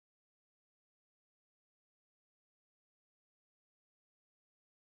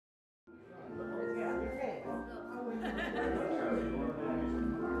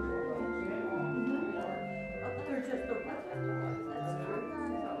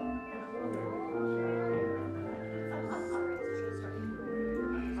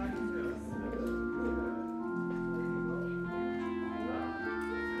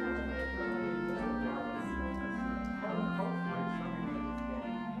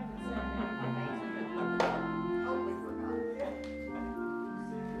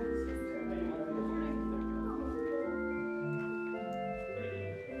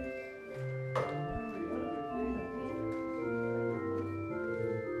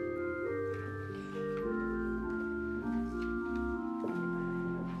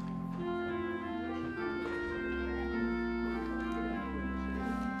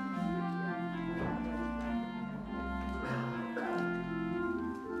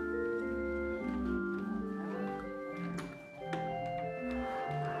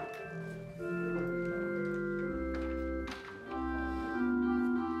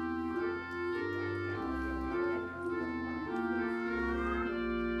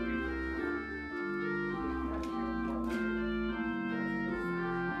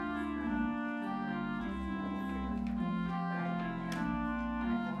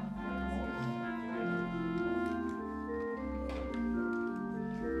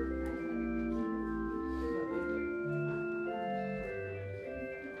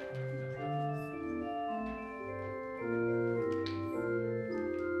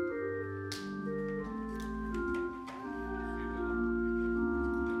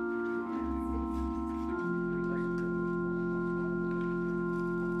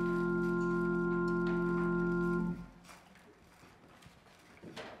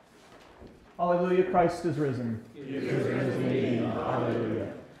Hallelujah, Christ is risen. He is risen indeed.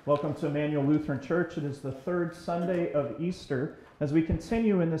 Hallelujah. Welcome to Emmanuel Lutheran Church. It is the third Sunday of Easter as we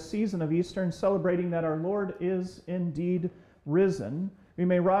continue in the season of Easter and celebrating that our Lord is indeed risen. We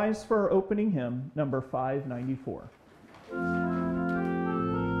may rise for our opening hymn, number 594.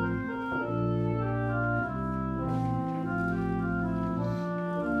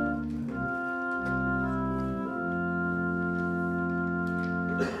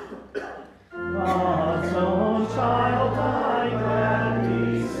 God's own child, I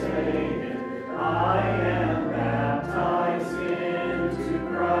gladly say, I am baptized into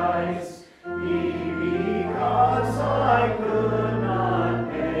Christ, because I could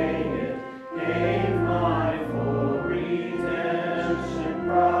not pay it, gave my full redemption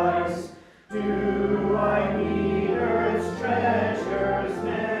price. Do I need earth's treasures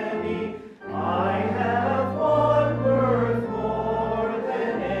many? I have one worth more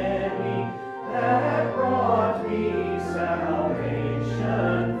than any, that brought me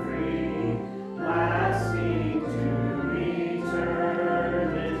salvation free, lasting to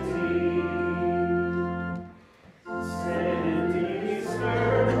eternity. Sin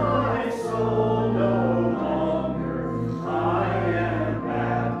disturbed my soul no longer, I am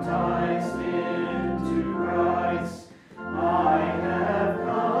baptized into Christ. I have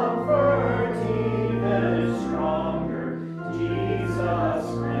comfort even stronger, Jesus'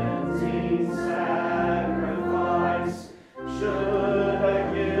 cleansing sacrifice. Should a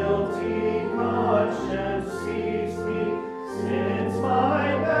guilty conscience seize me, since my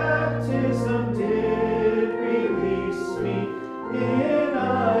baptism did release me in a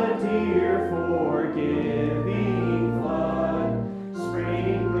dear forgiving flood,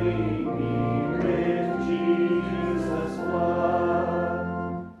 sprinkling me with Jesus' blood.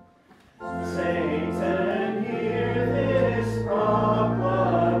 Satan, hear this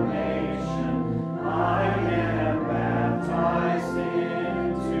proclamation, I am baptized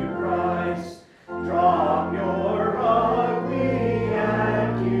into Christ. Drop your ugly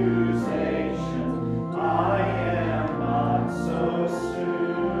accusation, I am not so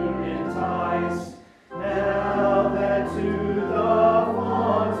soon enticed. Now that to the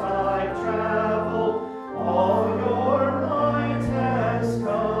font I've traveled, all your mind has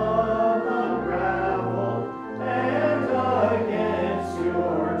come unraveled, and against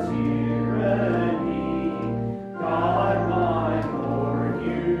your tyranny, God my Lord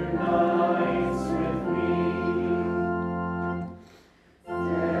unites with me.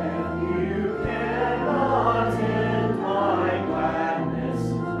 Death, you cannot end my gladness,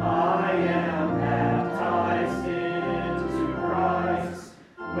 I am baptized into Christ.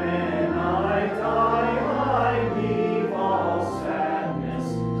 When I die, I leave all sadness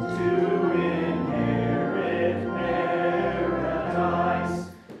to inherit paradise.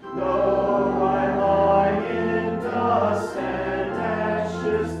 Though I lie in dust and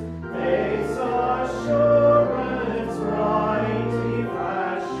ashes, faith's assurance brightly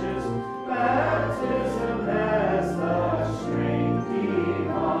flashes. Baptism has the strength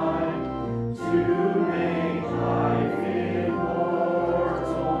divine to make life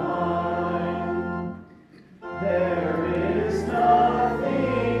immortal mine. There is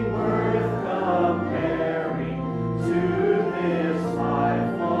nothing worth comparing to this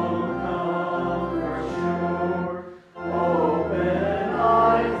lifelong comfort sure. Open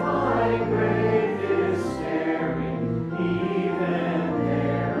eye, my grave is staring, even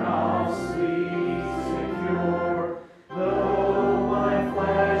there I'll sleep secure. Though my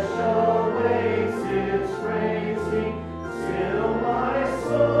flesh awaits its praising, still my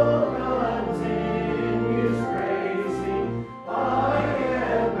soul continues praising. I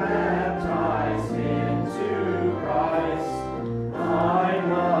am baptized into Christ,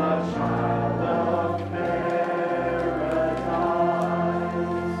 I'm a child of paradise.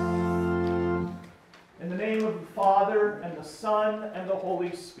 In the name of the Father, and the Son, and the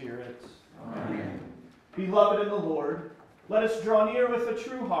Holy Spirit. Amen. Beloved in the Lord, let us draw near with a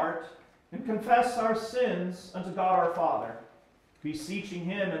true heart and confess our sins unto God our Father, beseeching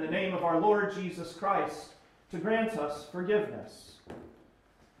him in the name of our Lord Jesus Christ to grant us forgiveness.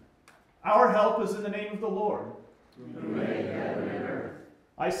 Our help is in the name of the Lord. Who made heaven and earth,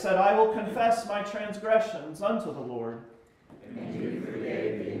 I said, I will confess my transgressions unto the Lord. and you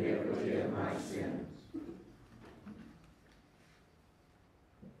forgave the iniquity of my sins.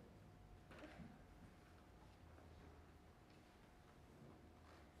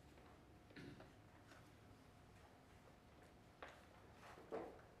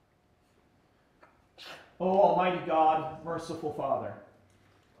 O Almighty God, merciful Father,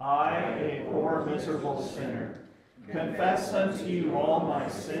 I, a poor miserable sinner, confess unto you all my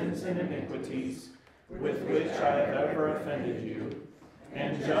sins and iniquities, with which I have ever offended you,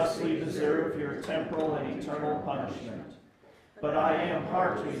 and justly deserve your temporal and eternal punishment. But I am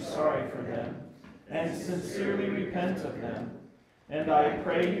heartily sorry for them, and sincerely repent of them. And I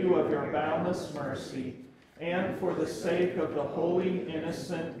pray you of your boundless mercy, and for the sake of the holy,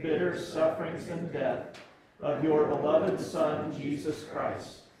 innocent, bitter sufferings and death of your beloved Son, Jesus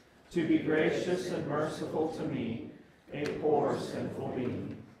Christ, to be gracious and merciful to me, a poor sinful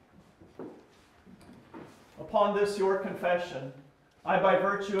being. Upon this your confession, I, by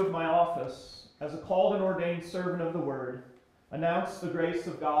virtue of my office, as a called and ordained servant of the Word, announce the grace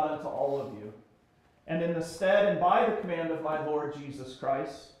of God unto all of you. And in the stead and by the command of my Lord Jesus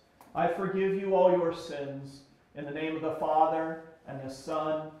Christ, I forgive you all your sins, in the name of the Father, and the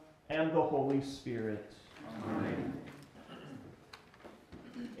Son, and the Holy Spirit. Amen.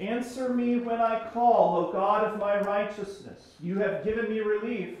 Answer me when I call, O God of my righteousness. You have given me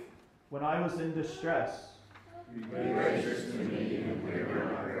relief when I was in distress. Be gracious to me and hear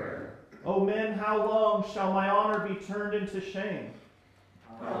my prayer. O men, how long shall my honor be turned into shame?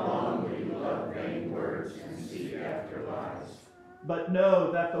 How long will you love vain words and seek after lies? But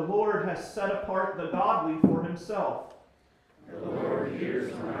know that the Lord has set apart the godly for himself. The Lord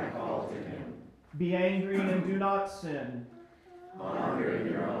hears when I call to him. Be angry and do not sin. Ponder in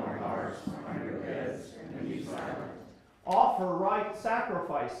your own hearts on your beds and be silent. Offer right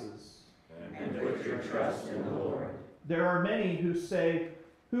sacrifices. And put your trust in the Lord. There are many who say,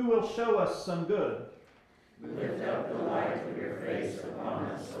 who will show us some good? Lift up the light of your face upon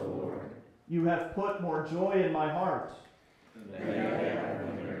us, O Lord. You have put more joy in my heart. Than I have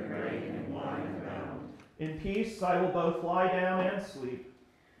when your grain and wine abound. In peace I will both lie down and sleep.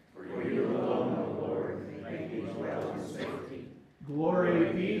 For you alone, O Lord, make me dwell in safety.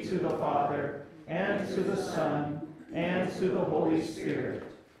 Glory be to the Father, and to the Son, and to the Holy Spirit,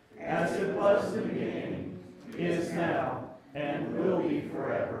 as it was in the beginning, is now, and will be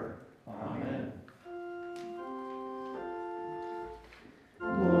forever. Amen.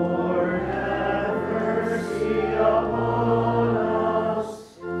 Lord, have mercy upon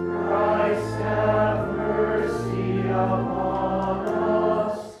us. Christ, have mercy upon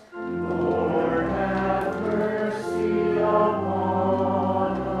us. Lord, have mercy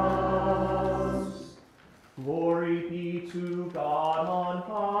upon us. Glory be to God on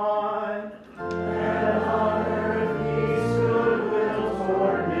high, and on earth peace, goodwill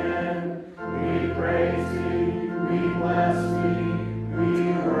toward men. We praise thee, we bless thee, we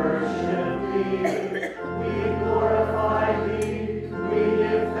worship thee, we glorify thee, we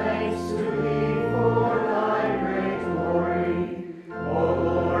give thanks to thee for thy great glory. O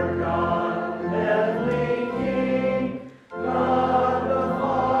Lord God, heavenly King, God the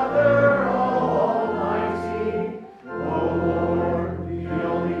Father Almighty, O Lord, the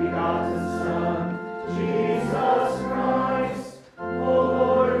only begotten Son, Jesus Christ, O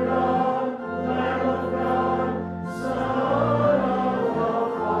Lord God, Lamb of God, Son of the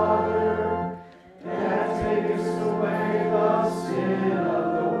Father, that takest away the sin of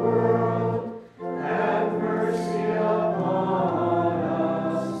the world, have mercy upon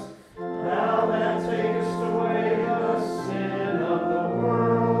us. Thou that takest away the sin of the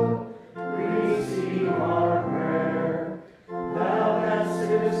world, receive our prayer. Thou that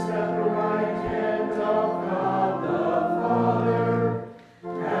sittest at the right hand of God the Father,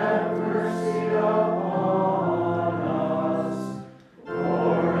 have mercy upon us.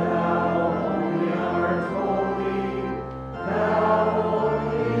 For thou only art holy, thou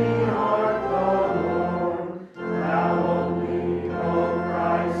only art the Lord, thou only, O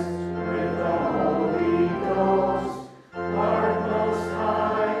Christ, with the Holy Ghost, art most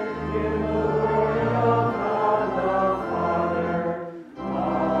high in the glory of God the Father.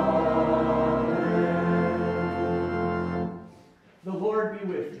 Amen. The Lord be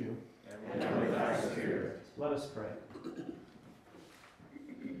with you. And with thy spirit. Let us pray.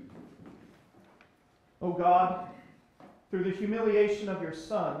 O God, through the humiliation of your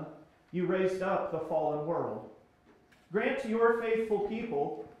Son, you raised up the fallen world. Grant to your faithful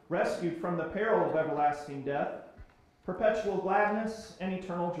people, rescued from the peril of everlasting death, perpetual gladness and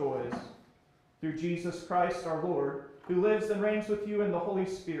eternal joys. Through Jesus Christ our Lord, who lives and reigns with you in the Holy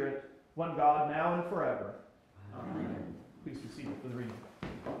Spirit, one God, now and forever. Amen. Please be seated for the reading.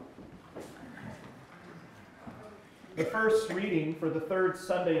 The first reading for the third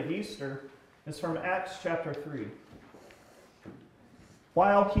Sunday of Easter is from Acts chapter 3.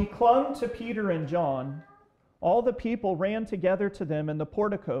 While he clung to Peter and John, all the people ran together to them in the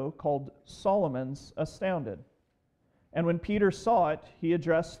portico called Solomon's, astounded. And when Peter saw it, he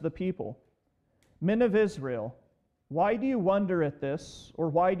addressed the people. Men of Israel, Why do you wonder at this, or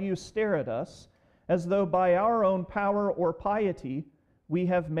why do you stare at us, as though by our own power or piety we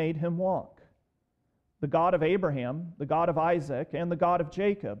have made him walk? The God of Abraham, the God of Isaac, and the God of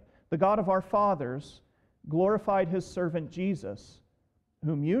Jacob, the God of our fathers, glorified his servant Jesus,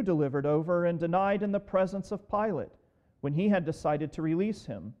 whom you delivered over and denied in the presence of Pilate, when he had decided to release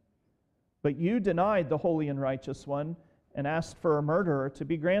him. But you denied the holy and righteous one, and asked for a murderer to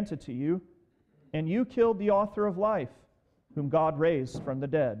be granted to you, and you killed the author of life, whom God raised from the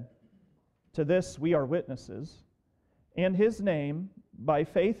dead. To this we are witnesses. And his name, by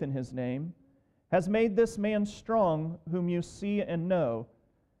faith in his name, has made this man strong, whom you see and know,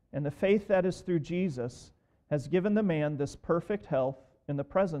 and the faith that is through Jesus has given the man this perfect health in the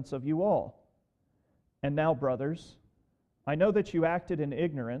presence of you all. And now, brothers, I know that you acted in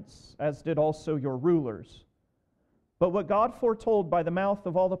ignorance, as did also your rulers. But what God foretold by the mouth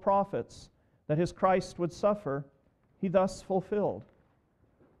of all the prophets, that his Christ would suffer, he thus fulfilled.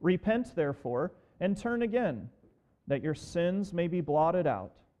 Repent, therefore, and turn again, that your sins may be blotted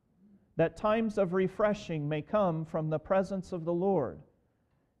out, that times of refreshing may come from the presence of the Lord,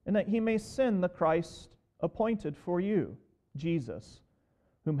 and that he may send the Christ appointed for you, Jesus,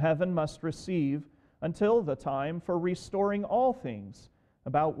 whom heaven must receive until the time for restoring all things,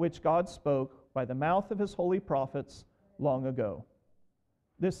 about which God spoke by the mouth of his holy prophets long ago.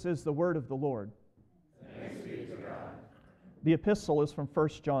 This is the word of the Lord. Thanks be to God. The epistle is from 1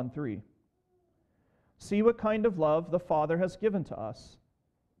 John 3. See what kind of love the Father has given to us,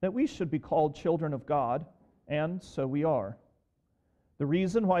 that we should be called children of God, and so we are. The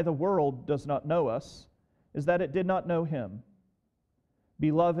reason why the world does not know us is that it did not know him.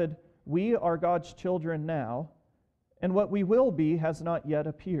 Beloved, we are God's children now, and what we will be has not yet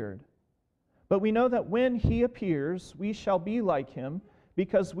appeared. But we know that when he appears, we shall be like him,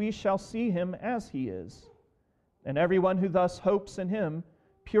 because we shall see him as he is. And everyone who thus hopes in him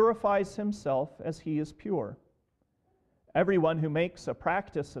purifies himself as he is pure. Everyone who makes a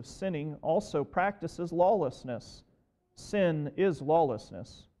practice of sinning also practices lawlessness. Sin is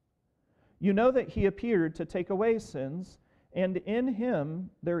lawlessness. You know that he appeared to take away sins, and in him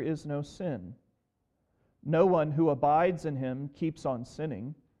there is no sin. No one who abides in him keeps on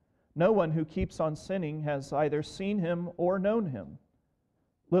sinning. No one who keeps on sinning has either seen him or known him.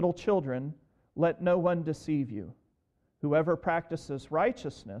 Little children, let no one deceive you. Whoever practices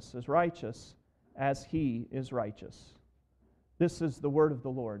righteousness is righteous, as he is righteous. This is the word of the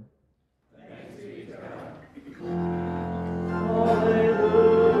Lord. Thanks be to God. Hallelujah,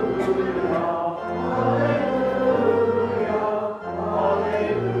 hallelujah,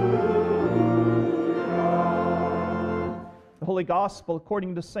 hallelujah. The Holy Gospel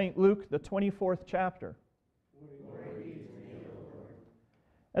according to St. Luke, the 24th chapter.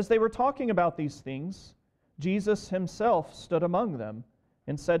 As they were talking about these things, Jesus himself stood among them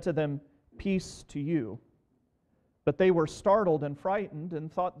and said to them, "Peace to you." But they were startled and frightened and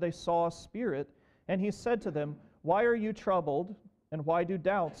thought they saw a spirit. And he said to them, "Why are you troubled, and why do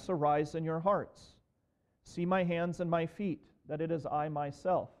doubts arise in your hearts? See my hands and my feet, that it is I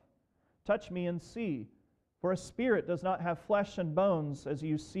myself. Touch me and see, for a spirit does not have flesh and bones, as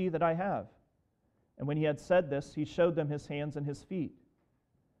you see that I have." And when he had said this, he showed them his hands and his feet.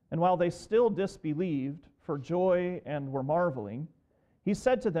 And while they still disbelieved for joy and were marveling, he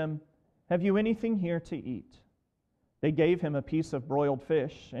said to them, "Have you anything here to eat?" They gave him a piece of broiled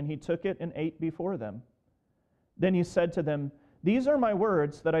fish, and he took it and ate before them. Then he said to them, "These are my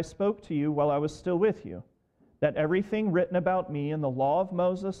words that I spoke to you while I was still with you, that everything written about me in the law of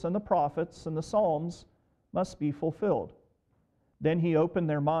Moses and the prophets and the Psalms must be fulfilled." Then he opened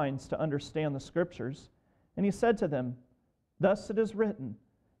their minds to understand the Scriptures, and he said to them, "Thus it is written,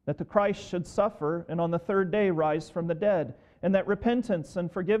 that the Christ should suffer and on the third day rise from the dead, and that repentance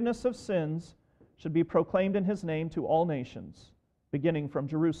and forgiveness of sins should be proclaimed in his name to all nations, beginning from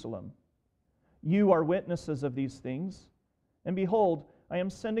Jerusalem. You are witnesses of these things, and behold, I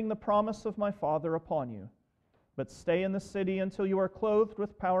am sending the promise of my Father upon you. But stay in the city until you are clothed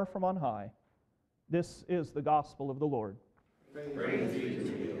with power from on high." This is the gospel of the Lord. Praise be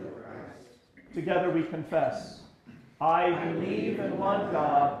to you, Christ. Together we confess, I believe in one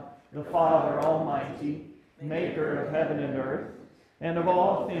God, the Father Almighty, maker of heaven and earth, and of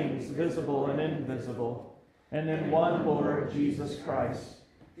all things visible and invisible, and in one Lord Jesus Christ,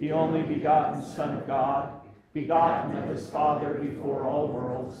 the only begotten Son of God, begotten of his Father before all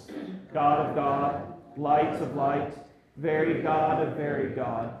worlds, God of God, light of light, very God of very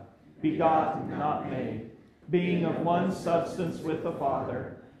God, begotten, not made, being of one substance with the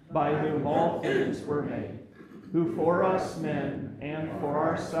Father, by whom all things were made, who for us men and for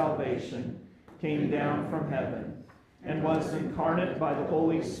our salvation came down from heaven and was incarnate by the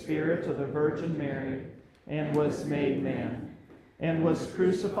Holy Spirit of the Virgin Mary, and was made man, and was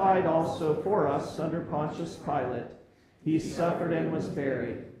crucified also for us under Pontius Pilate. He suffered and was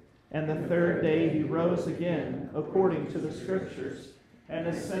buried, and the third day he rose again, according to the Scriptures, and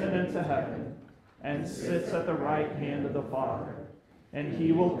ascended into heaven, and sits at the right hand of the Father. And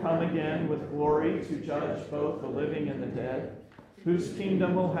he will come again with glory to judge both the living and the dead, whose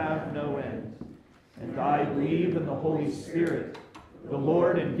kingdom will have no end. And I believe in the Holy Spirit, the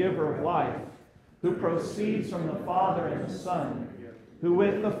Lord and giver of life, who proceeds from the Father and the Son, who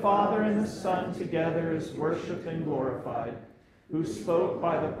with the Father and the Son together is worshipped and glorified, who spoke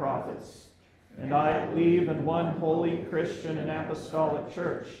by the prophets. And I believe in one holy Christian and apostolic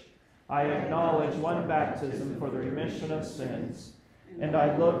church. I acknowledge one baptism for the remission of sins, and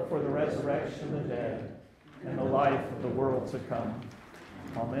I look for the resurrection of the dead and the life of the world to come.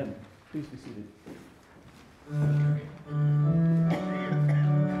 Amen. Please be seated.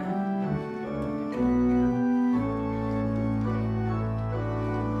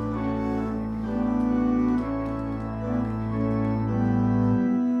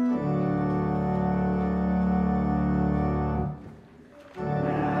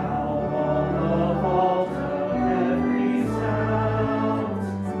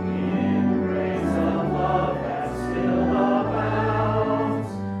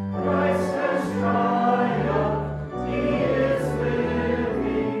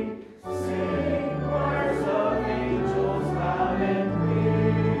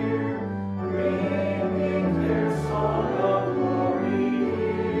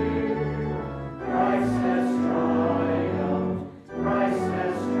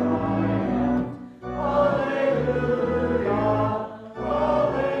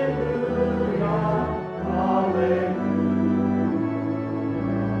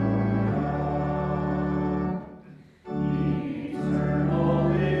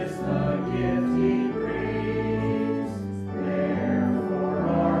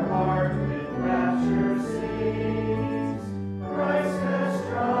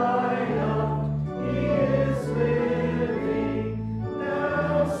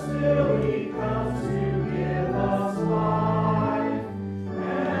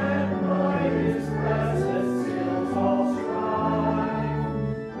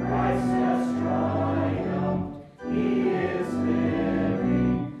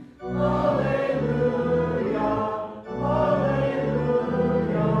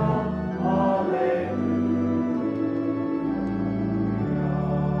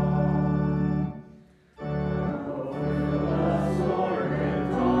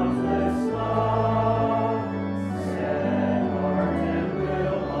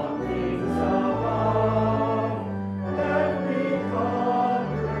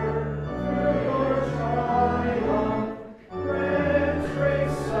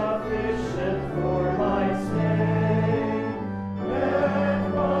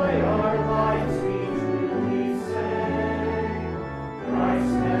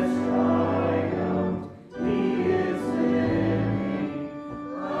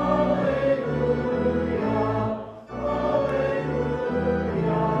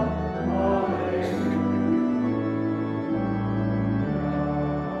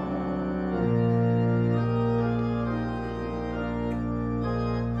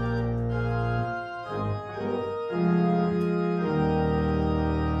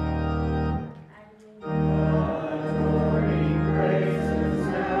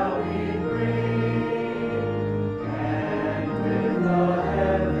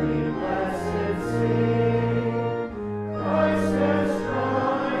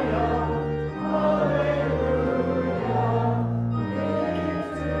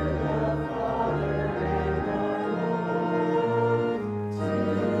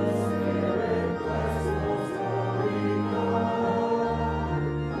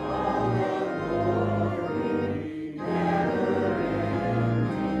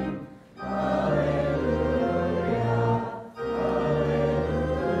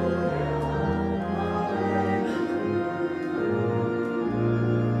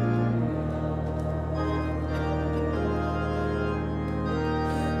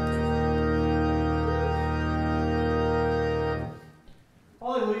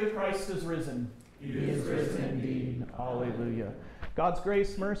 Hallelujah, Christ is risen. He is risen indeed. Hallelujah. God's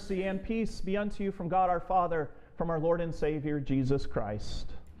grace, mercy, and peace be unto you from God our Father, from our Lord and Savior, Jesus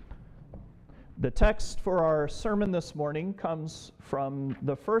Christ. The text for our sermon this morning comes from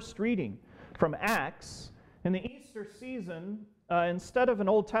the first reading from Acts. In the Easter season, instead of an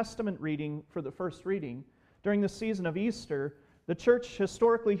Old Testament reading for the first reading, during the season of Easter, the church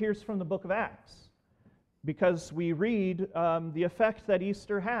historically hears from the book of Acts. because we read the effect that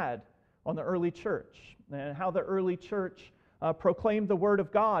Easter had on the early church and how the early church proclaimed the Word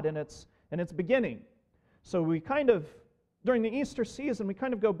of God in its beginning. So we during the Easter season, we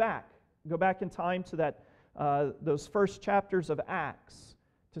kind of go back in time to those first chapters of Acts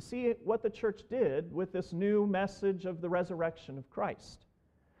to see what the church did with this new message of the resurrection of Christ.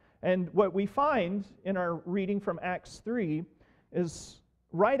 And what we find in our reading from Acts 3 is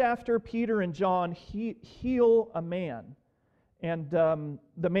right after Peter and John heal a man, and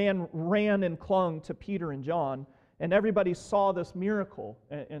the man ran and clung to Peter and John, and everybody saw this miracle.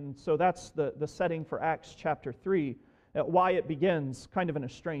 And so that's the setting for Acts chapter 3, why it begins kind of in a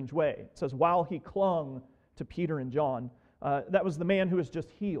strange way. It says, while he clung to Peter and John, that was the man who was just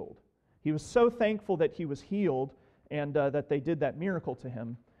healed. He was so thankful that he was healed and that they did that miracle to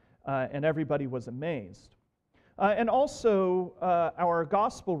him, and everybody was amazed. And also, our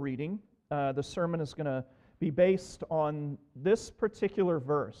gospel reading, the sermon is going to be based on this particular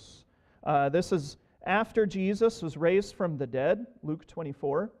verse. This is after Jesus was raised from the dead, Luke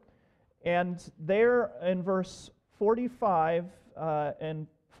 24. And there in verse 45 and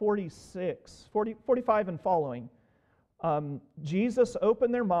 46, 45 and following, Jesus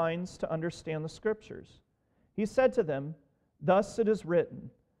opened their minds to understand the Scriptures. He said to them, "Thus it is written,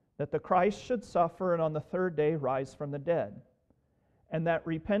 that the Christ should suffer and on the third day rise from the dead, and that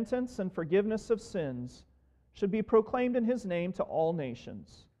repentance and forgiveness of sins should be proclaimed in His name to all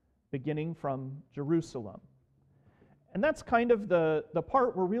nations, beginning from Jerusalem." And that's kind of the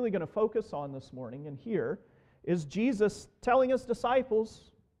part we're really going to focus on this morning and here is Jesus telling His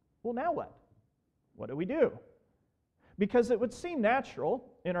disciples, well, now what? What do we do? Because it would seem natural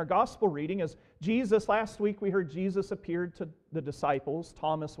in our gospel reading, as Jesus, last week we heard Jesus appeared to the disciples.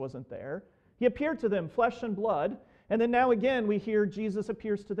 Thomas wasn't there. He appeared to them, flesh and blood. And then now again we hear Jesus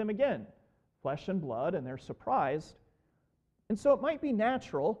appears to them again, flesh and blood, and they're surprised. And so it might be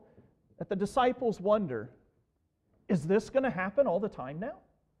natural that the disciples wonder, is this going to happen all the time now?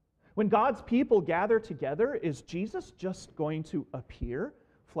 When God's people gather together, is Jesus just going to appear,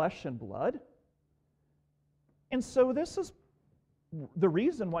 flesh and blood? And so this is the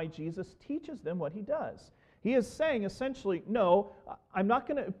reason why Jesus teaches them what He does. He is saying essentially, no, I'm not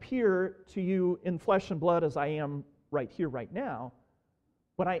going to appear to you in flesh and blood as I am right here, right now,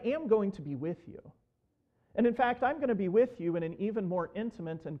 but I am going to be with you. And in fact, I'm going to be with you in an even more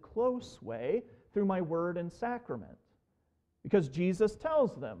intimate and close way through my word and sacrament. Because Jesus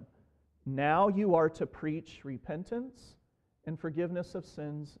tells them, now you are to preach repentance and forgiveness of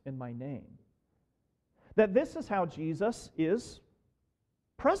sins in my name. That this is how Jesus is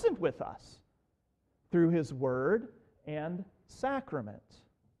present with us, through His word and sacrament.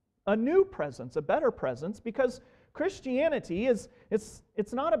 A new presence, a better presence, because Christianity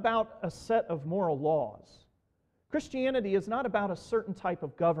it's not about a set of moral laws. Christianity is not about a certain type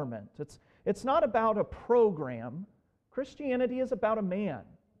of government. It's not about a program. Christianity is about a man.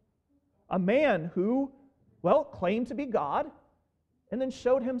 A man who, claimed to be God and then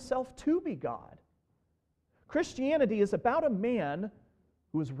showed himself to be God. Christianity is about a man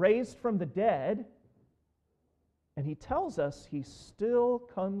who was raised from the dead, and he tells us he still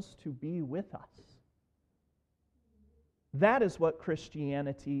comes to be with us. That is what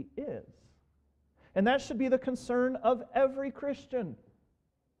Christianity is. And that should be the concern of every Christian.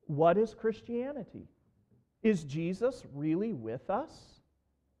 What is Christianity? Is Jesus really with us?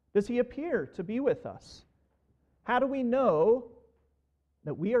 Does He appear to be with us? How do we know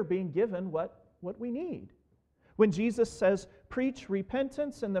that we are being given what we need? When Jesus says, preach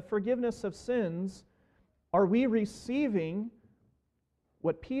repentance and the forgiveness of sins, are we receiving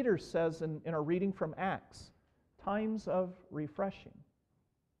what Peter says in our reading from Acts? Times of refreshing.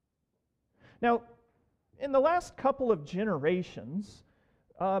 Now, in the last couple of generations,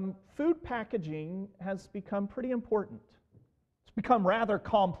 food packaging has become pretty important. It's become rather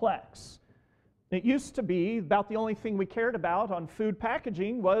complex. It used to be about the only thing we cared about on food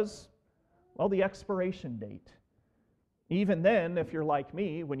packaging was, the expiration date. Even then, if you're like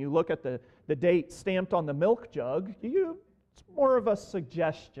me, when you look at the date stamped on the milk jug, it's more of a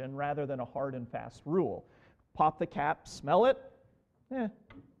suggestion rather than a hard and fast rule. Pop the cap, smell it,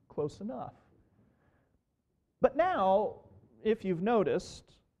 close enough. But now, if you've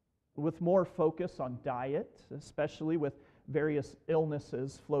noticed, with more focus on diet, especially with various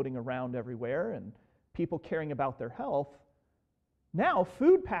illnesses floating around everywhere and people caring about their health, now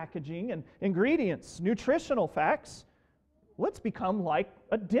food packaging and ingredients, nutritional facts, let's become like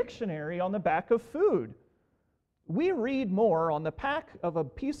a dictionary on the back of food. We read more on the pack of a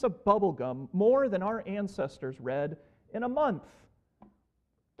piece of bubble gum more than our ancestors read in a month.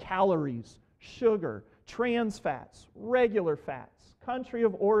 Calories, sugar, trans fats, regular fats, country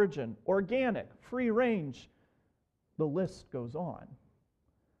of origin, organic, free range. The list goes on.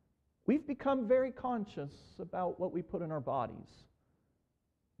 We've become very conscious about what we put in our bodies.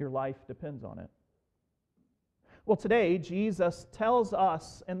 Your life depends on it. Well, today, Jesus tells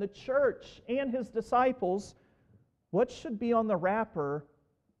us and the church and his disciples what should be on the wrapper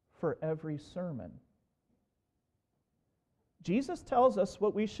for every sermon. Jesus tells us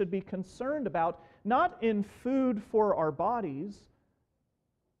what we should be concerned about, not in food for our bodies,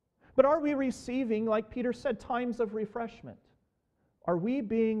 but are we receiving, like Peter said, times of refreshment? Are we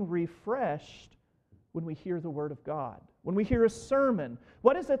being refreshed when we hear the Word of God? When we hear a sermon?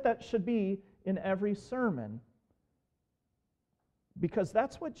 What is it that should be in every sermon? Because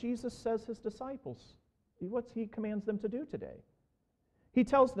that's what Jesus says his disciples, what he commands them to do today. He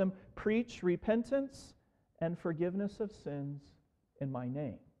tells them, preach repentance and forgiveness of sins in my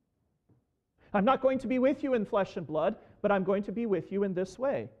name. I'm not going to be with you in flesh and blood, but I'm going to be with you in this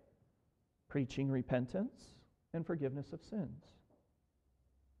way. Preaching repentance and forgiveness of sins.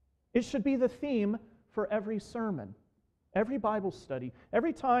 It should be the theme for every sermon, every Bible study.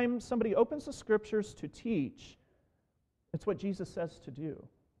 Every time somebody opens the Scriptures to teach, it's what Jesus says to do.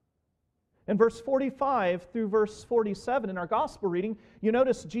 In verse 45 through verse 47 in our gospel reading, you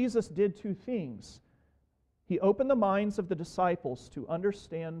notice Jesus did two things. He opened the minds of the disciples to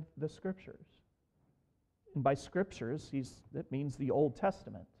understand the Scriptures. And by Scriptures, that means the Old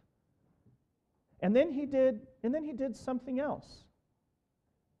Testament. And then he did something else.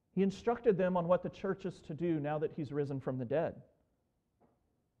 He instructed them on what the church is to do now that he's risen from the dead.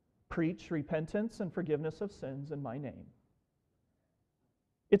 Preach repentance and forgiveness of sins in my name.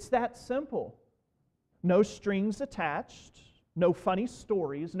 It's that simple. No strings attached, no funny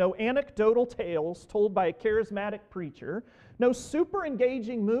stories, no anecdotal tales told by a charismatic preacher, no super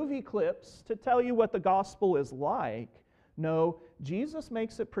engaging movie clips to tell you what the gospel is like. No, Jesus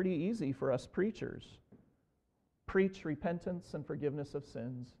makes it pretty easy for us preachers. Preach repentance and forgiveness of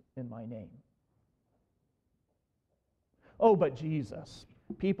sins in my name. Oh, but Jesus,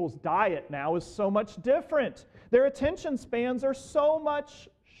 people's diet now is so much different. Their attention spans are so much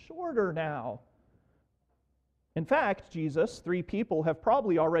shorter now. In fact, Jesus, 3 people have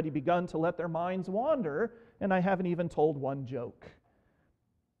probably already begun to let their minds wander, and I haven't even told one joke.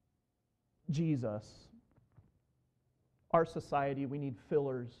 Jesus, our society, we need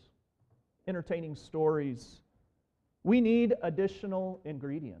fillers, entertaining stories. We need additional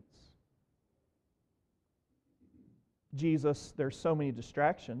ingredients. Jesus, there's so many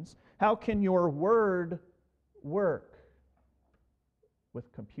distractions. How can your word work?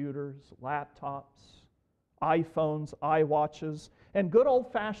 With computers, laptops, iPhones, iWatches, and good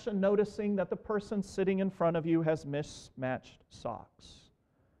old-fashioned noticing that the person sitting in front of you has mismatched socks.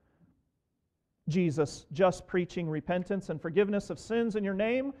 Jesus, just preaching repentance and forgiveness of sins in your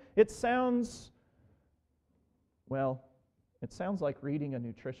name, it sounds like reading a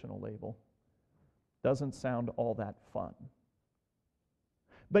nutritional label. Doesn't sound all that fun.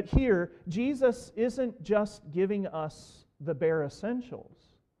 But here, Jesus isn't just giving us the bare essentials.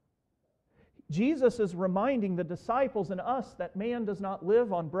 Jesus is reminding the disciples and us that man does not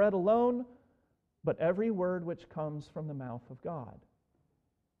live on bread alone, but every word which comes from the mouth of God.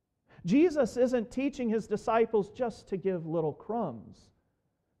 Jesus isn't teaching his disciples just to give little crumbs,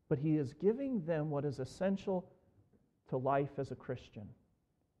 but he is giving them what is essential to life as a Christian.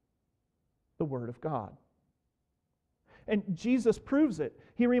 The Word of God. And Jesus proves it.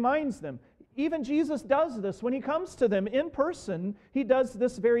 He reminds them. Even Jesus does this. When he comes to them in person, he does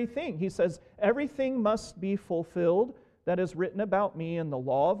this very thing. He says, everything must be fulfilled that is written about me in the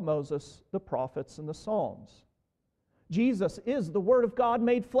law of Moses, the prophets, and the Psalms. Jesus is the Word of God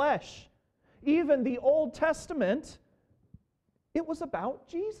made flesh. Even the Old Testament, it was about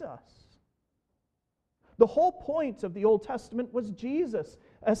Jesus. The whole point of the Old Testament was Jesus,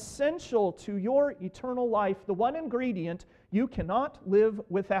 essential to your eternal life, the one ingredient you cannot live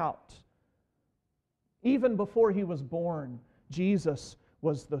without. Even before he was born, Jesus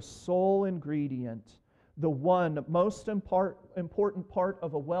was the sole ingredient, the one most important part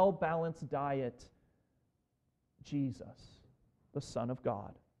of a well-balanced diet. Jesus, the Son of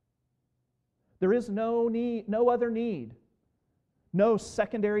God. There is no other need, no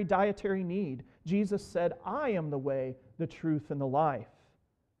secondary dietary need. Jesus said, I am the way, the truth, and the life.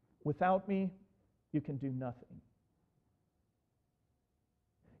 Without me, you can do nothing.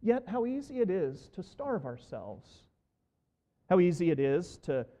 Yet, how easy it is to starve ourselves. How easy it is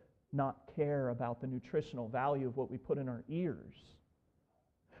to not care about the nutritional value of what we put in our ears.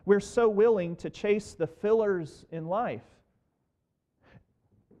 We're so willing to chase the fillers in life.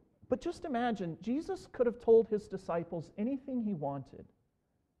 But just imagine, Jesus could have told his disciples anything he wanted.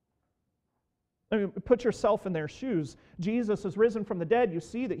 I mean, put yourself in their shoes. Jesus is risen from the dead. You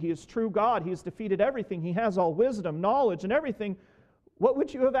see that he is true God. He has defeated everything. He has all wisdom, knowledge, and everything. What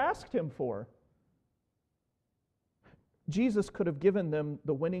would you have asked him for? Jesus could have given them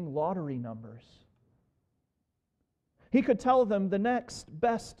the winning lottery numbers. He could tell them the next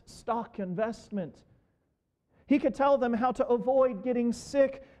best stock investment. He could tell them how to avoid getting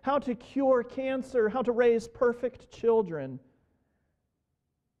sick, how to cure cancer, how to raise perfect children.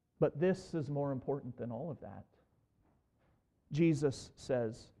 But this is more important than all of that. Jesus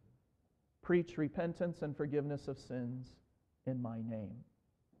says, preach repentance and forgiveness of sins in my name.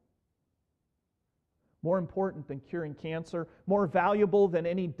 More important than curing cancer, more valuable than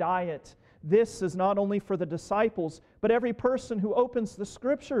any diet. This is not only for the disciples, but every person who opens the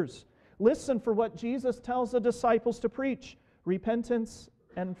Scriptures. Listen for what Jesus tells the disciples to preach: repentance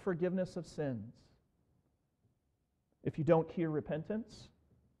and forgiveness of sins. If you don't hear repentance,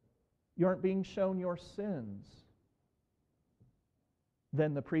 you aren't being shown your sins.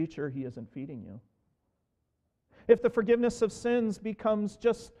 Then the preacher, he isn't feeding you. If the forgiveness of sins becomes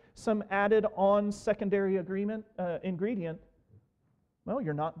just some added-on secondary ingredient, well,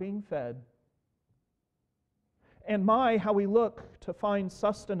 you're not being fed. And how we look to find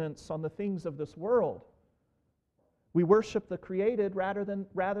sustenance on the things of this world. We worship the created rather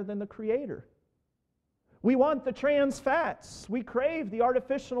than the Creator. We want the trans fats. We crave the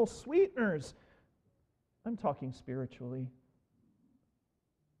artificial sweeteners. I'm talking spiritually.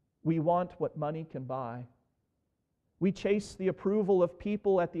 We want what money can buy. We chase the approval of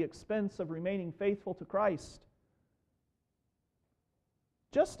people at the expense of remaining faithful to Christ.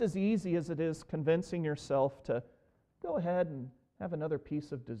 Just as easy as it is convincing yourself to go ahead and have another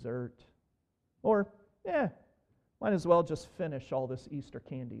piece of dessert. Or, might as well just finish all this Easter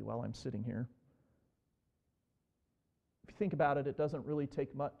candy while I'm sitting here. If you think about it, it doesn't really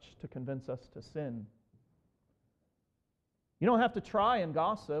take much to convince us to sin. You don't have to try and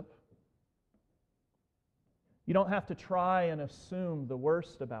gossip. You don't have to try and assume the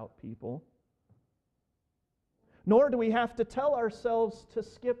worst about people. Nor do we have to tell ourselves to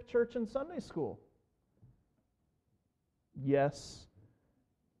skip church and Sunday school. Yes,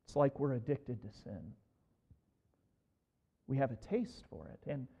 it's like we're addicted to sin. We have a taste for it,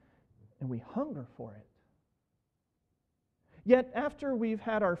 and we hunger for it. Yet after we've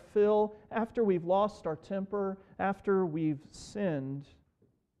had our fill, after we've lost our temper, after we've sinned,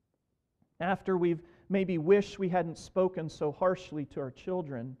 after we've maybe wished we hadn't spoken so harshly to our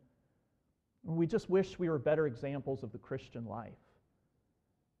children, we just wish we were better examples of the Christian life.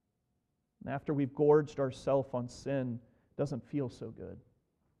 And after we've gorged ourselves on sin, it doesn't feel so good.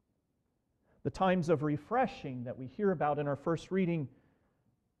 The times of refreshing that we hear about in our first reading,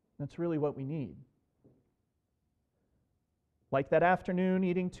 that's really what we need. Like that afternoon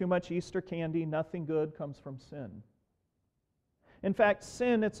eating too much Easter candy, nothing good comes from sin. In fact,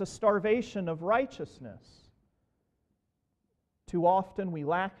 sin, it's a starvation of righteousness. Too often we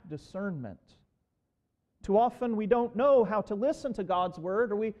lack discernment. Too often we don't know how to listen to God's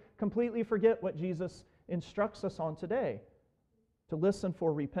Word, or we completely forget what Jesus instructs us on today. To listen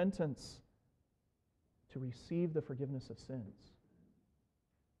for repentance, to receive the forgiveness of sins.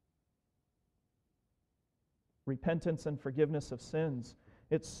 Repentance and forgiveness of sins.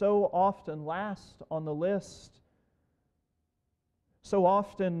 It's so often last on the list. So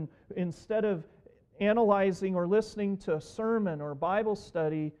often, instead of analyzing or listening to a sermon or Bible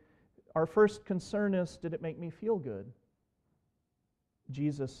study, our first concern is, did it make me feel good?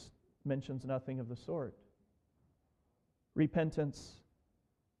 Jesus mentions nothing of the sort. Repentance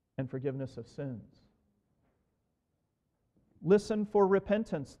and forgiveness of sins. Listen for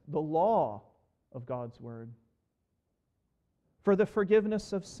repentance, the law of God's Word. For the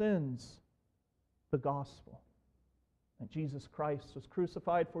forgiveness of sins, the gospel. That Jesus Christ was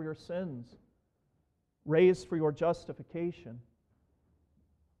crucified for your sins, raised for your justification.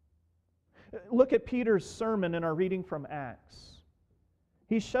 Look at Peter's sermon in our reading from Acts.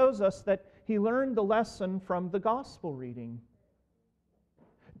 He shows us that he learned the lesson from the gospel reading.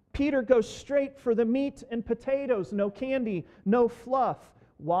 Peter goes straight for the meat and potatoes, no candy, no fluff.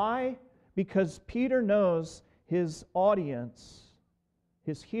 Why? Because Peter knows his audience,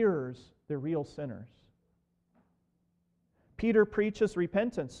 his hearers, they're real sinners. Peter preaches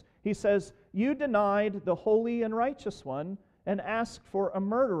repentance. He says, "You denied the holy and righteous one and asked for a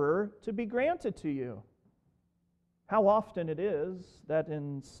murderer to be granted to you." How often it is that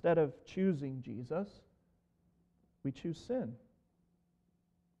instead of choosing Jesus, we choose sin.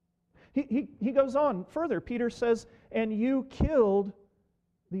 He goes on further. Peter says, "And you killed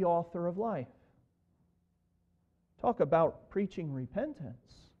the author of life. Talk about preaching repentance.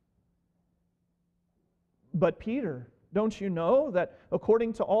 But Peter, don't you know that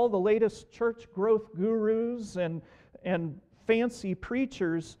according to all the latest church growth gurus and fancy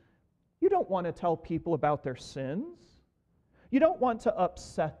preachers, you don't want to tell people about their sins. You don't want to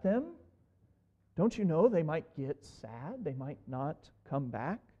upset them. Don't you know they might get sad? They might not come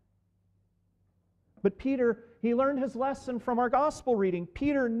back. But Peter, he learned his lesson from our gospel reading.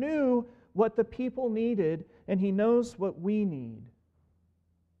 Peter knew what the people needed, and he knows what we need.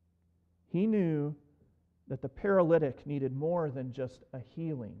 He knew that the paralytic needed more than just a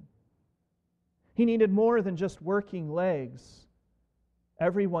healing. He needed more than just working legs.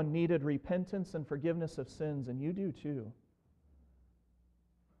 Everyone needed repentance and forgiveness of sins, and you do too.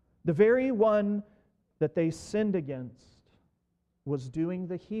 The very one that they sinned against was doing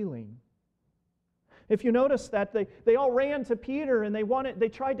the healing. If you notice that they all ran to Peter and they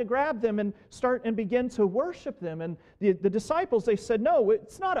tried to grab them and begin to worship them. And the disciples, they said, no,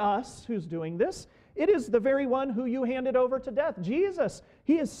 it's not us who's doing this. It is the very one who you handed over to death, Jesus.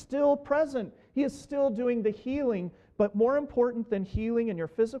 He is still present. He is still doing the healing. But more important than healing in your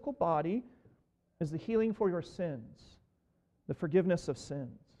physical body is the healing for your sins, the forgiveness of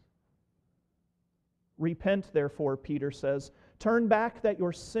sins. Repent, therefore, Peter says. Turn back that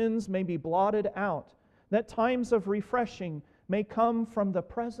your sins may be blotted out, that times of refreshing may come from the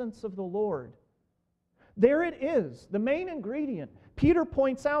presence of the Lord. There it is, the main ingredient. Peter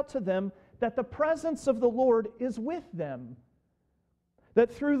points out to them that the presence of the Lord is with them.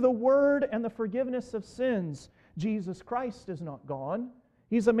 That through the word and the forgiveness of sins, Jesus Christ is not gone.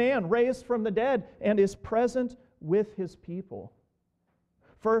 He's a man raised from the dead and is present with His people.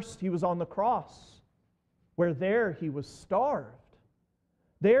 First, He was on the cross, where there He was starved.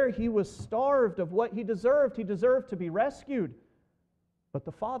 There He was starved of what He deserved. He deserved to be rescued. But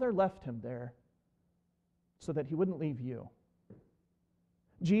the Father left Him there so that He wouldn't leave you.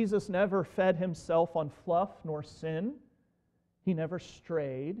 Jesus never fed Himself on fluff nor sin. He never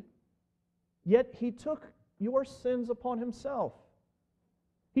strayed. Yet He took your sins upon Himself.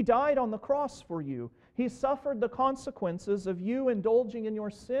 He died on the cross for you. He suffered the consequences of you indulging in your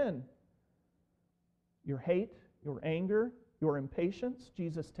sin. Your hate, your anger, your impatience,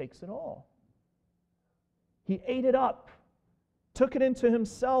 Jesus takes it all. He ate it up, took it into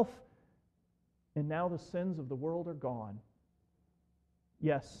Himself, and now the sins of the world are gone.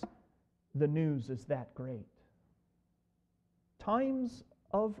 Yes, the news is that great. Times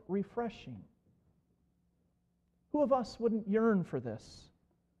of refreshing. Who of us wouldn't yearn for this?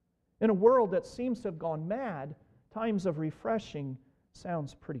 In a world that seems to have gone mad, times of refreshing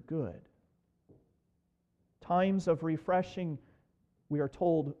sounds pretty good. Times of refreshing, we are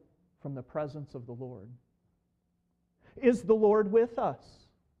told, from the presence of the Lord. Is the Lord with us?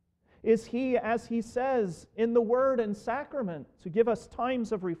 Is He, as He says in the Word and Sacrament, to give us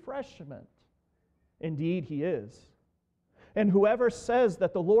times of refreshment? Indeed, He is. And whoever says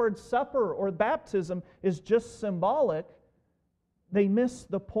that the Lord's Supper or baptism is just symbolic, they miss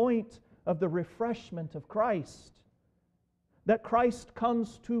the point of the refreshment of Christ. That Christ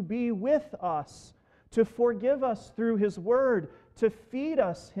comes to be with us, to forgive us through His Word, to feed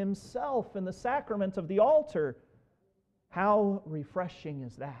us Himself in the sacrament of the altar. How refreshing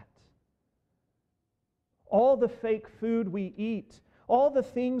is that? All the fake food we eat, all the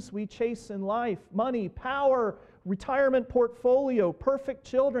things we chase in life, money, power, retirement portfolio, perfect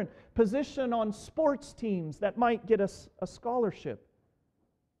children, position on sports teams that might get us a scholarship.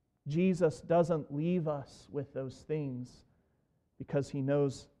 Jesus doesn't leave us with those things because He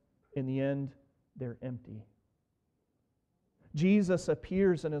knows in the end they're empty. Jesus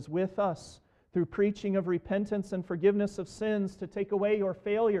appears and is with us through preaching of repentance and forgiveness of sins to take away your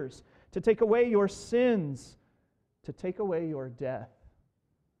failures, to take away your sins, to take away your death,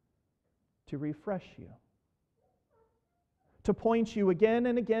 to refresh you, to point you again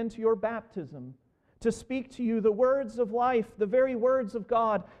and again to your baptism, to speak to you the words of life, the very words of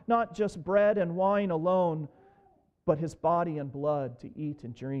God, not just bread and wine alone, but His body and blood to eat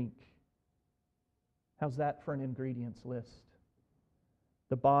and drink. How's that for an ingredients list?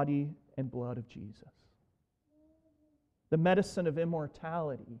 The body and blood of Jesus. The medicine of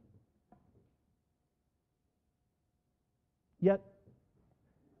immortality. Yet,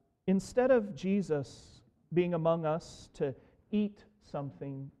 instead of Jesus being among us to eat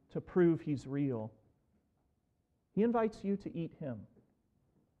something to prove He's real, He invites you to eat Him,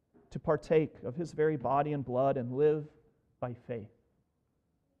 to partake of His very body and blood and live by faith.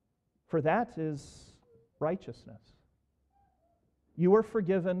 For that is righteousness. You are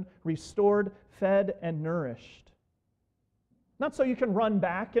forgiven, restored, fed, and nourished. Not so you can run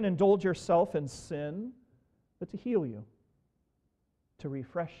back and indulge yourself in sin, but to heal you, to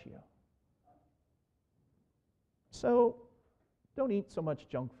refresh you. So don't eat so much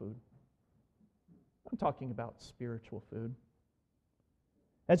junk food. I'm talking about spiritual food.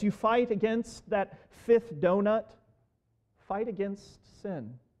 As you fight against that fifth donut, fight against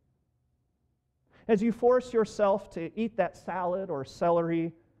sin. As you force yourself to eat that salad or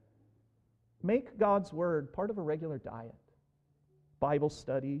celery, make God's Word part of a regular diet. Bible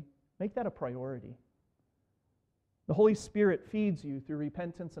study, make that a priority. The Holy Spirit feeds you through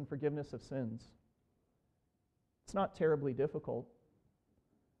repentance and forgiveness of sins. It's not terribly difficult.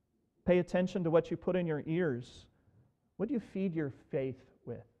 Pay attention to what you put in your ears. What do you feed your faith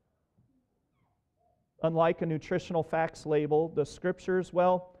with? Unlike a nutritional facts label, the Scriptures,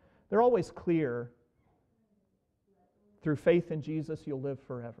 well, they're always clear. Through faith in Jesus, you'll live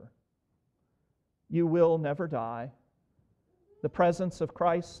forever. You will never die. The presence of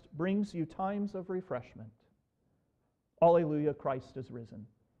Christ brings you times of refreshment. Alleluia, Christ is risen.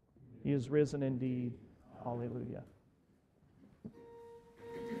 He is risen indeed. Alleluia.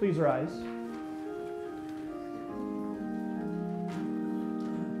 Please rise.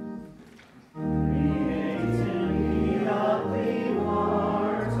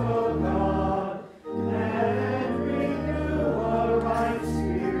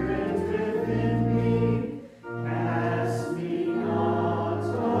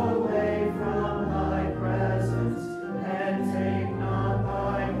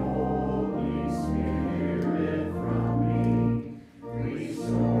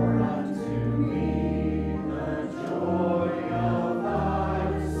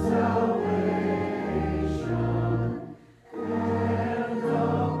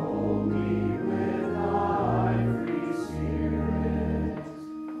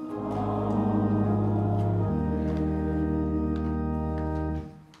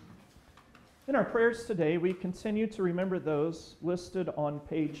 In our prayers today, we continue to remember those listed on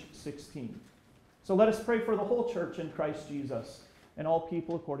page 16. So let us pray for the whole church in Christ Jesus and all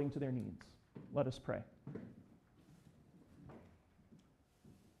people according to their needs. Let us pray.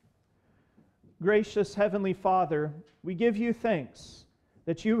 Gracious Heavenly Father, we give you thanks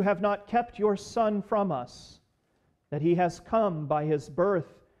that you have not kept your Son from us, that he has come by his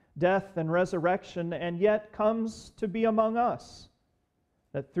birth, death, and resurrection, and yet comes to be among us,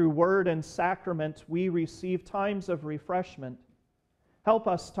 that through word and sacrament we receive times of refreshment. Help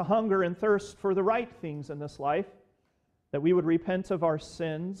us to hunger and thirst for the right things in this life, that we would repent of our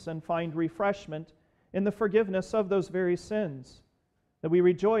sins and find refreshment in the forgiveness of those very sins, that we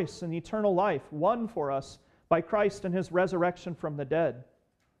rejoice in eternal life won for us by Christ and his resurrection from the dead.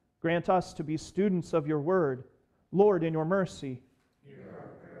 Grant us to be students of your word. Lord, in your mercy. Hear our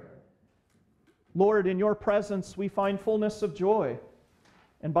prayer. Lord, in your presence we find fullness of joy.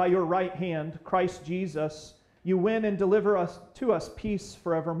 And by your right hand, Christ Jesus, you win and deliver to us peace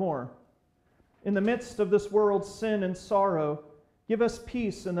forevermore. In the midst of this world's sin and sorrow, give us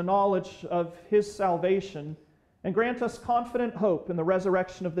peace in the knowledge of his salvation, and grant us confident hope in the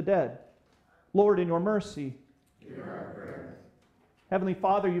resurrection of the dead. Lord, in your mercy. Hear our prayer. Heavenly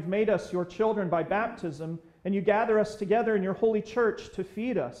Father, you've made us your children by baptism, and you gather us together in your holy church to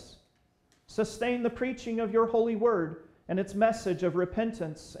feed us. Sustain the preaching of your holy word and its message of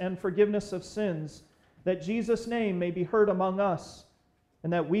repentance and forgiveness of sins, that Jesus' name may be heard among us,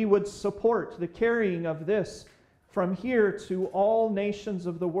 and that we would support the carrying of this from here to all nations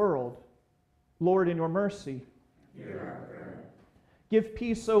of the world. Lord, in your mercy. Hear our prayer. Give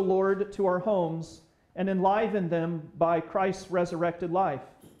peace, O Lord, to our homes, and enliven them by Christ's resurrected life.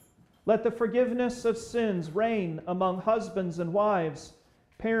 Let the forgiveness of sins reign among husbands and wives,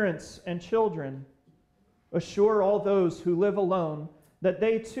 parents and children. Assure all those who live alone that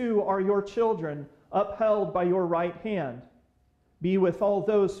they too are your children, upheld by your right hand. Be with all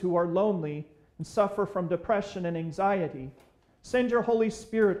those who are lonely and suffer from depression and anxiety. Send your Holy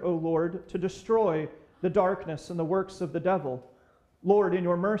Spirit, O Lord, to destroy the darkness and the works of the devil. Lord, in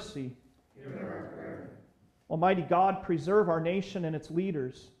your mercy. Hear our prayer. Almighty God, preserve our nation and its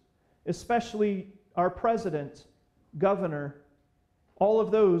leaders, especially our president, governor, all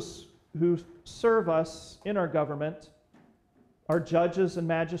of those who serve us in our government, our judges and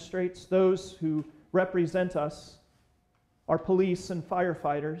magistrates, those who represent us, our police and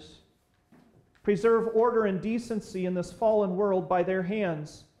firefighters. Preserve order and decency in this fallen world by their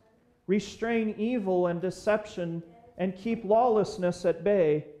hands. Restrain evil and deception and keep lawlessness at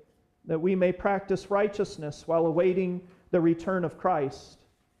bay, that we may practice righteousness while awaiting the return of Christ.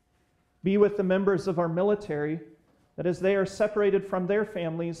 Be with the members of our military, that as they are separated from their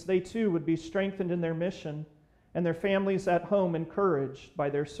families, they too would be strengthened in their mission, and their families at home encouraged by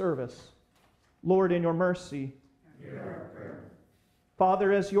their service. Lord, in your mercy, hear our prayer.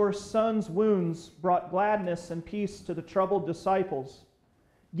 Father, as your Son's wounds brought gladness and peace to the troubled disciples,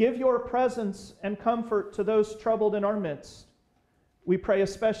 give your presence and comfort to those troubled in our midst. We pray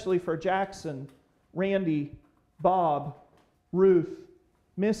especially for Jackson, Randy, Bob, Ruth,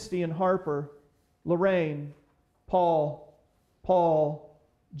 Misty and Harper, Lorraine, Paul,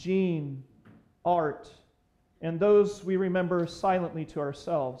 Jean, Art, and those we remember silently to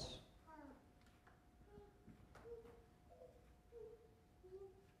ourselves.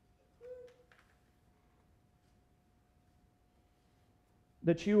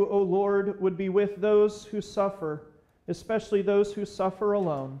 That you, O Lord, would be with those who suffer, especially those who suffer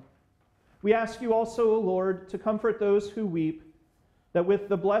alone. We ask you also, O Lord, to comfort those who weep, that with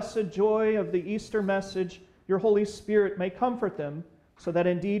the blessed joy of the Easter message, your Holy Spirit may comfort them, so that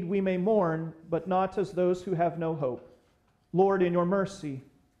indeed we may mourn, but not as those who have no hope. Lord, in your mercy.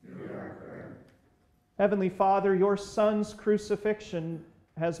 Hear our prayer. Heavenly Father, your Son's crucifixion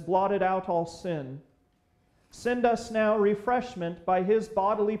has blotted out all sin. Send us now refreshment by his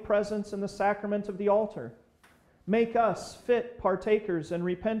bodily presence in the sacrament of the altar. Make us fit partakers in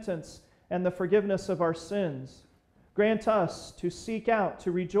repentance and the forgiveness of our sins. Grant us to seek out,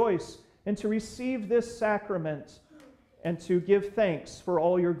 to rejoice, and to receive this sacrament, and to give thanks for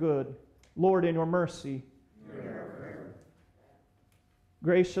all your good. Lord, in your mercy. Hear our prayer.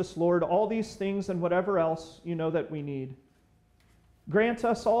 Gracious Lord, all these things and whatever else you know that we need. Grant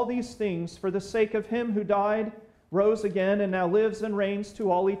us all these things for the sake of him who died, rose again, and now lives and reigns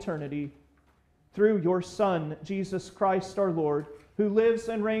to all eternity. Through your Son, Jesus Christ our Lord, who lives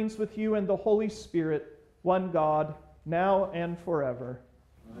and reigns with you in the Holy Spirit, one God, now and forever.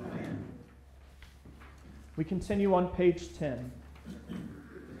 Amen. We continue on page 10.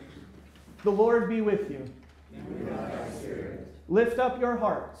 The Lord be with you. And with thy spirit. Lift up your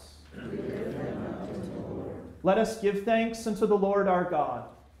hearts. We lift them up to the Lord. Let us give thanks unto the Lord our God.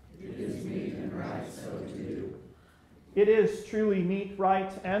 It is meet and right so to do. It is truly meet,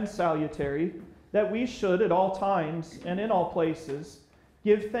 right, and salutary that we should at all times and in all places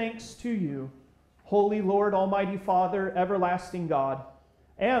give thanks to you, Holy Lord, Almighty Father, everlasting God.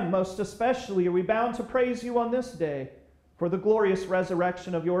 And most especially are we bound to praise you on this day for the glorious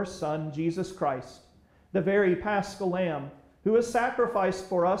resurrection of your Son, Jesus Christ, the very Paschal Lamb, who was sacrificed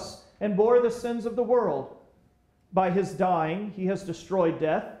for us and bore the sins of the world. By his dying, he has destroyed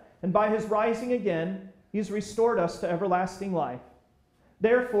death, and by his rising again, he's restored us to everlasting life.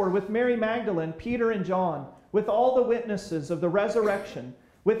 Therefore, with Mary Magdalene, Peter, and John, with all the witnesses of the resurrection,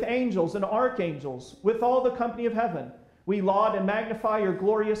 with angels and archangels, with all the company of heaven, we laud and magnify your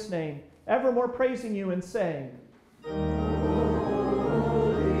glorious name, evermore praising you and saying,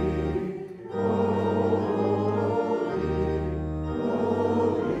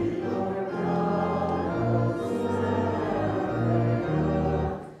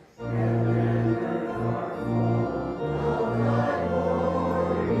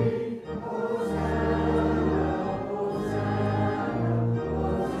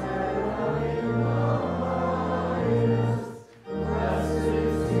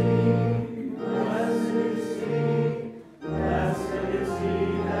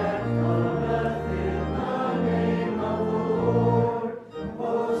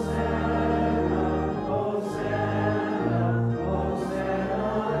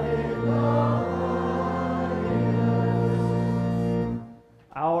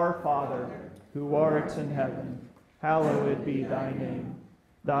 who art in heaven, hallowed be thy name.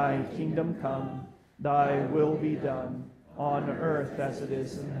 Thy kingdom come, thy will be done, on earth as it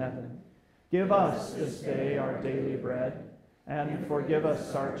is in heaven. Give us this day our daily bread, and forgive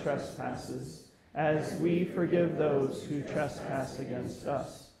us our trespasses, as we forgive those who trespass against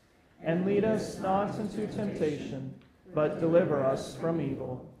us. And lead us not into temptation, but deliver us from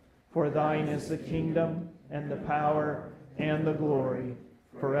evil. For thine is the kingdom, and the power, and the glory,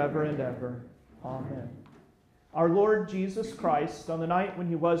 forever and ever. Amen. Our Lord Jesus Christ, on the night when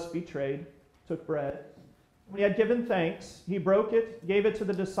he was betrayed, took bread. When he had given thanks, he broke it, gave it to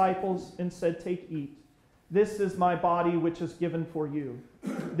the disciples, and said, "Take, eat. This is my body which is given for you.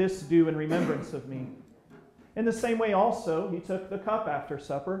 This do in remembrance of me." In the same way also he took the cup after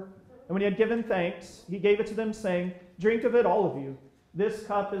supper, and when he had given thanks, he gave it to them, saying, "Drink of it, all of you. This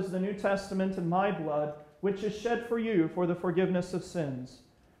cup is the New Testament in my blood, which is shed for you for the forgiveness of sins.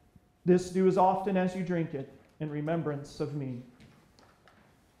 This do as often as you drink it in remembrance of me."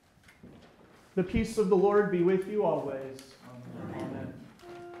 The peace of the Lord be with you always. Amen. Amen.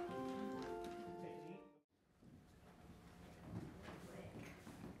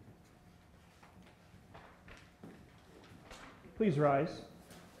 Please rise.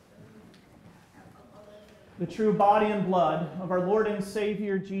 The true body and blood of our Lord and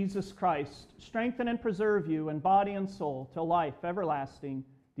Savior Jesus Christ strengthen and preserve you in body and soul till life everlasting.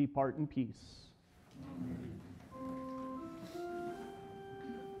 Depart in peace.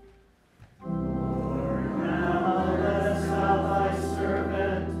 Lord, now lettest thou thy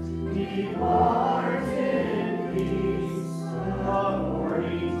servant depart in peace,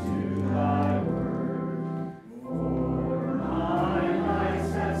 according to thy word. For mine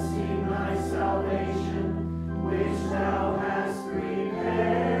eyes have seen thy salvation, which thou hast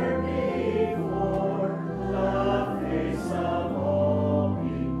prepared before the face of all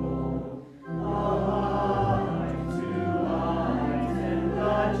people, a light to lighten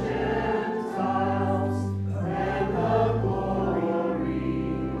the Gentiles, and the glory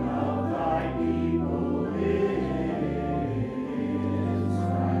of thy people Israel.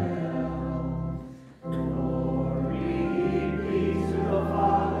 Glory be to the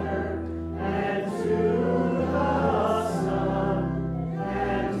Father, and to the Son,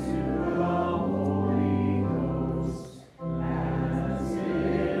 and to the Holy Ghost, as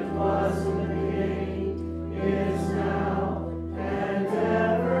it was in the beginning, is now, and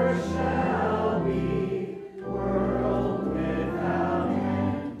ever shall be, world without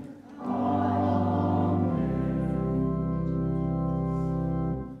end. Amen.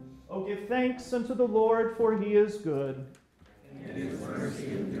 Oh, give thanks unto the Lord, for he is good. And his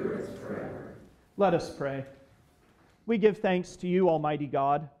mercy endureth forever. Let us pray. We give thanks to you, Almighty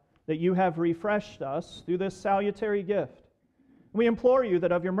God, that you have refreshed us through this salutary gift. We implore you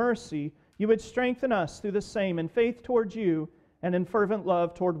that of your mercy you would strengthen us through the same in faith towards you and in fervent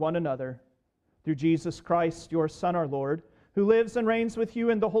love toward one another. Through Jesus Christ, your Son, our Lord, who lives and reigns with you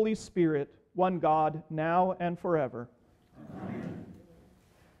in the Holy Spirit, one God, now and forever. Amen.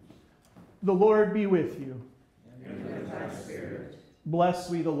 The Lord be with you. And with thy spirit. Bless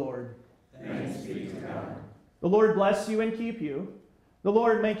we the Lord. Thanks be to God. The Lord bless you and keep you. The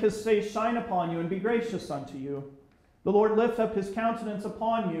Lord make his face shine upon you and be gracious unto you. The Lord lift up his countenance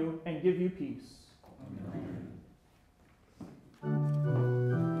upon you and give you peace. Amen.